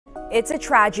It's a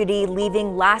tragedy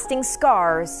leaving lasting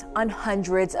scars on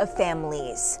hundreds of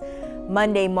families.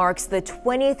 Monday marks the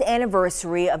 20th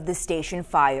anniversary of the station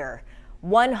fire.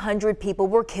 100 people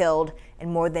were killed and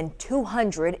more than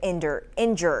 200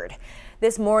 injured.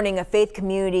 This morning, a faith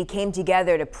community came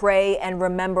together to pray and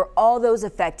remember all those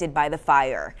affected by the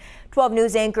fire. 12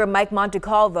 News anchor Mike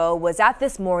Montecalvo was at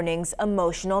this morning's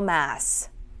emotional mass.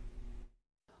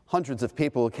 Hundreds of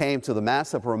people came to the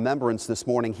Mass of Remembrance this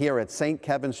morning here at St.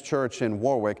 Kevin's Church in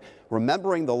Warwick,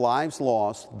 remembering the lives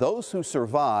lost, those who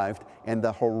survived, and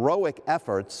the heroic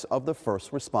efforts of the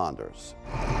first responders.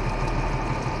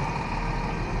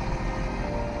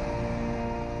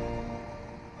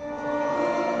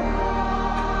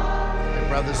 My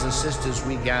brothers and sisters,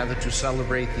 we gather to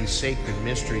celebrate these sacred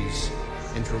mysteries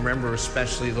and to remember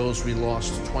especially those we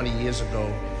lost 20 years ago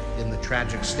in the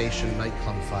tragic station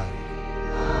nightclub fire.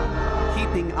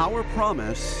 Keeping our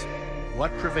promise.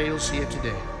 What prevails here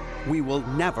today? We will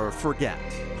never forget.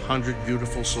 100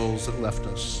 beautiful souls that left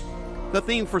us. The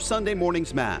theme for Sunday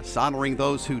morning's Mass, honoring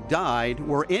those who died,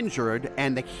 were injured,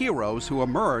 and the heroes who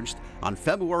emerged on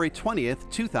February 20th,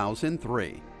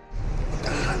 2003.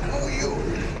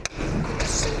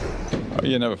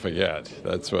 You never forget.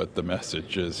 That's what the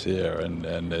message is here, and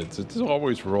it's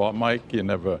always raw, Mike. It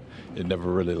never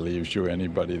really leaves you.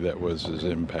 Anybody that was as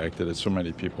impacted as so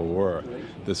many people were.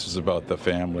 This is about the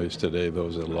families today,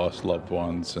 those that lost loved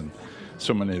ones, and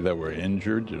so many that were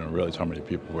injured. You don't realize how many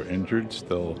people were injured,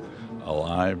 still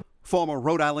alive. Former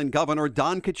Rhode Island Governor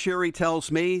Don Carcieri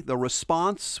tells me the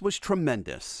response was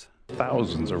tremendous.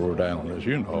 Thousands of Rhode Islanders,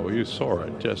 you saw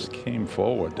it, just came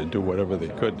forward to do whatever they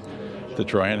could to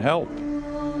try and help.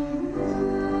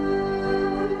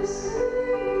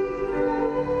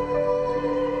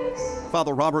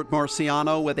 Father Robert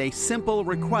Marciano with a simple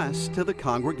request to the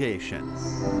congregation.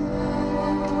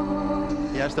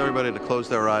 He asked everybody to close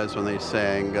their eyes when they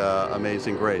sang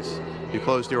Amazing Grace. You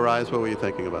closed your eyes, what were you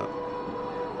thinking about?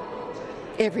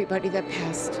 Everybody that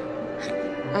passed.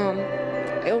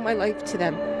 I owe my life to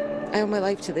them. I owe my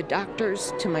life to the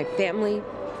doctors, to my family,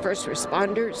 first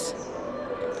responders.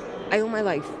 I owe my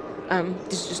life.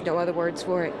 There's just no other words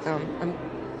for it.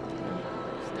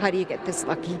 How do you get this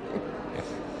lucky?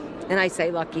 And I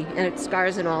say lucky, and it's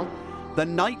scars and all. The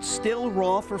night's still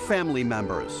raw for family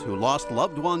members who lost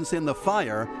loved ones in the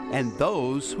fire and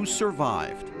those who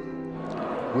survived.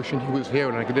 Wishing he was here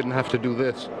and I didn't have to do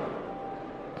this.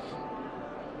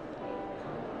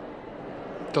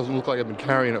 Doesn't look like I've been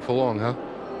carrying it for long, huh?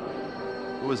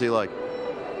 Who was he like?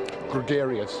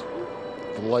 Gregarious.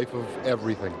 The life of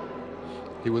everything.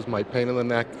 He was my pain in the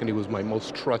neck, and he was my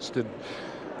most trusted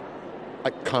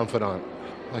confidant.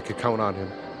 I could count on him.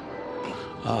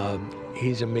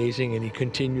 He's amazing, and he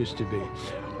continues to be.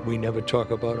 We never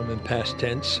talk about him in past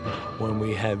tense. When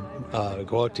we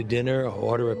go out to dinner or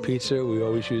order a pizza, we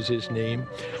always use his name.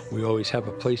 We always have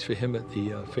a place for him at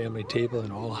the family table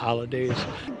and all holidays.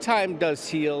 Time does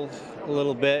heal a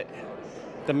little bit.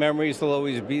 The memories will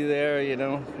always be there,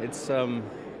 It's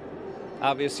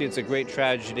obviously it's a great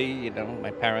tragedy, My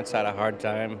parents had a hard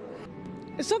time.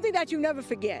 It's something that you never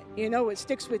forget, it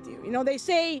sticks with you. They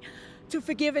say to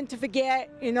forgive and to forget,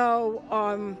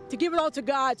 to give it all to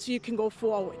God so you can go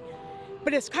forward.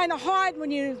 But it's kind of hard when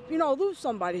you lose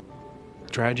somebody.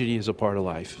 Tragedy is a part of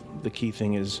life. The key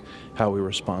thing is how we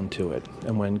respond to it.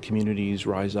 And when communities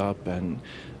rise up and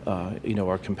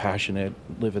are compassionate,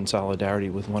 live in solidarity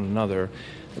with one another,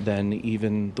 then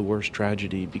even the worst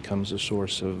tragedy becomes a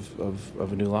source of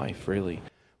a new life, really.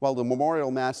 While the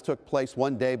memorial mass took place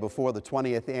one day before the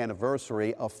 20th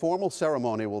anniversary, a formal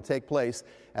ceremony will take place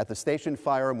at the Station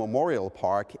Fire Memorial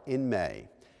Park in May.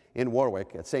 In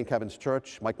Warwick at St. Kevin's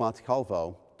Church, Mike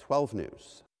Montecalvo, 12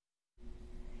 News.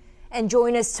 And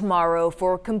join us tomorrow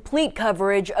for complete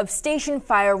coverage of Station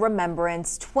Fire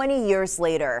Remembrance 20 years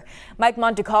later. Mike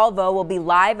Montecalvo will be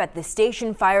live at the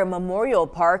Station Fire Memorial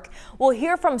Park. We'll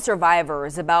hear from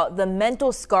survivors about the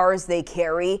mental scars they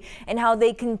carry and how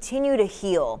they continue to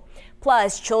heal.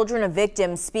 Plus, children of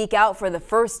victims speak out for the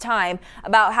first time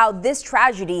about how this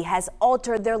tragedy has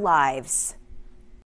altered their lives.